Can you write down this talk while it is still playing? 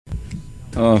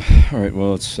All right.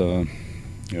 Well, it's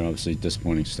obviously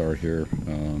disappointing start here.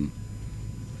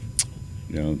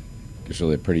 It's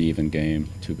really a pretty even game.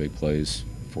 Two big plays,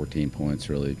 14 points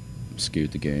really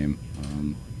skewed the game.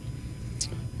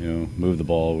 Moved the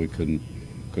ball. We couldn't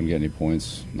get any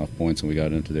points, enough points, and we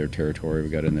got into their territory. We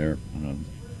got in there,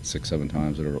 6, 7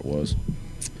 times, whatever it was.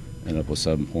 Ended up with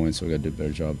 7 points, so we got to do a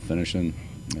better job finishing.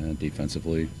 And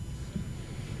defensively,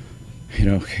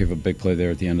 gave a big play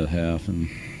there at the end of the half and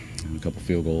a couple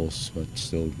field goals, but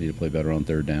still need to play better on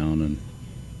third down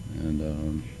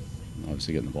and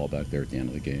obviously getting the ball back there at the end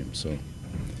of the game. So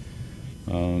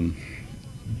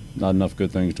not enough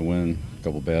good things to win. A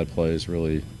couple bad plays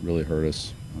really hurt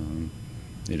us.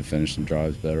 Need to finish some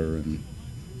drives better and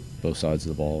both sides of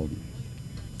the ball.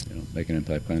 And, make an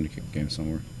impact plan to kick the game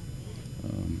somewhere.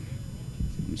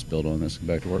 Just build on this and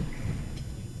get back to work.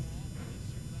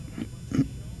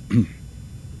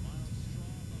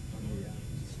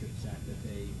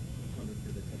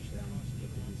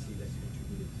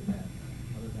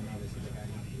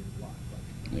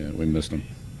 Yeah, we missed him.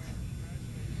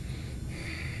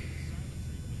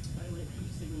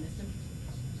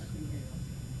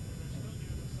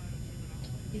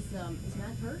 Is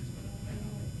Matt hurt?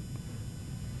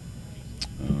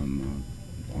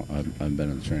 I've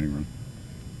been in the training room.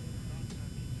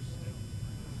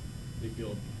 They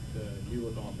feel the new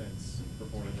look offense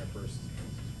performing their first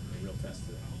real test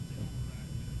today.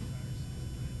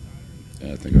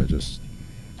 Yeah, I think I just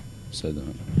said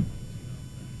that.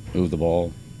 Moved the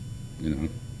ball,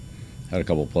 had a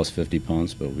couple plus 50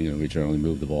 punts, but we generally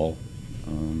moved the ball,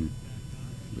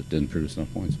 but didn't produce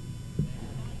enough points.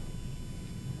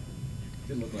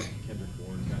 Didn't look like Kendrick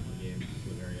Bourne got in the game to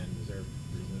the very end. Is there a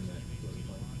reason that he wasn't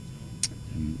playing?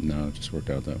 No, it just worked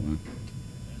out that way.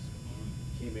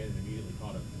 Came in and immediately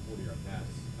caught a 40-yard pass.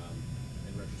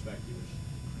 In retrospect, you wish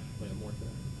played him more today.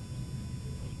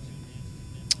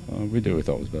 We did what we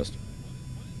thought was best.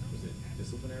 Was it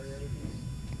disciplinary or anything?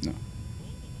 No.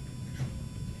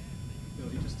 Bill,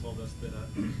 he just told us that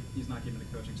he's not giving the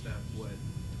coaching staff what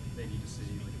they need to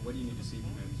see. Like, what do you need to see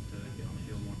from him to get on the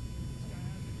field more?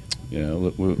 Yeah,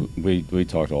 we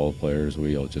talked to all the players.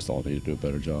 We just all need to do a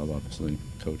better job, obviously.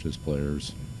 Coaches,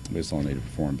 players. We just all need to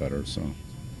perform better, so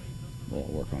we'll all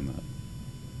work on that.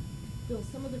 Bill,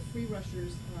 some of the free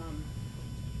rushers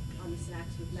on the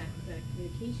sacks with Mac, with that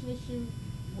communication issue,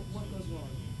 what goes wrong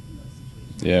in those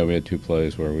situations? Yeah, we had 2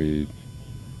 plays where we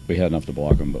had enough to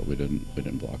block them, but we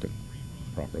didn't block it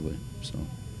properly. So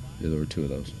there were 2 of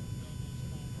those.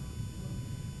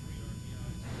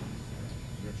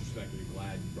 In retrospect, are you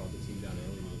glad you brought the team down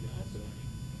early and get help today?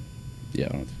 Yeah, I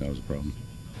don't think that was a problem.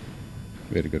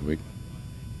 We had a good week.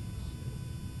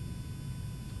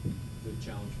 The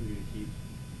challenge for you to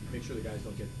make sure the guys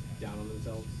don't get down on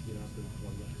themselves, after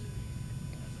one game.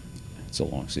 It's a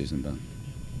long season, Ben.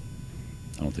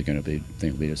 I don't think anything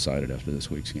will be decided after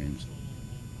this week's games.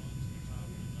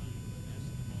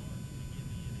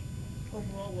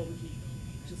 Overall, what would you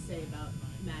just say about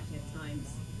Mac at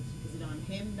times? Is it on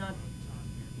him not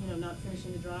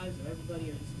finishing the drives, or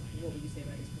everybody, or just, what would you say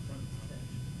about his performance today?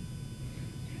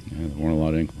 Yeah, there weren't a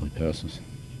lot of incomplete passes.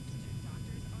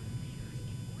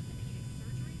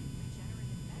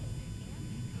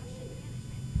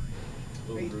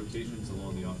 Those rotations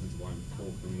along the offensive line,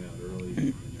 Cole coming out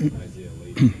early, and Isaiah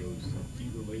late, those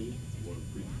heat related or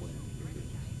pre-planned?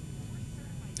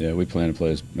 Yeah, we planned to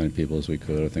play as many people as we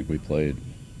could. I think we played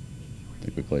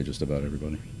just about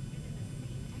everybody.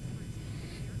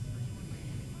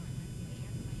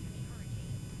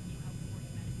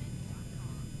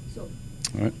 So,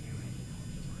 All right.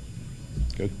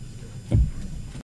 Good.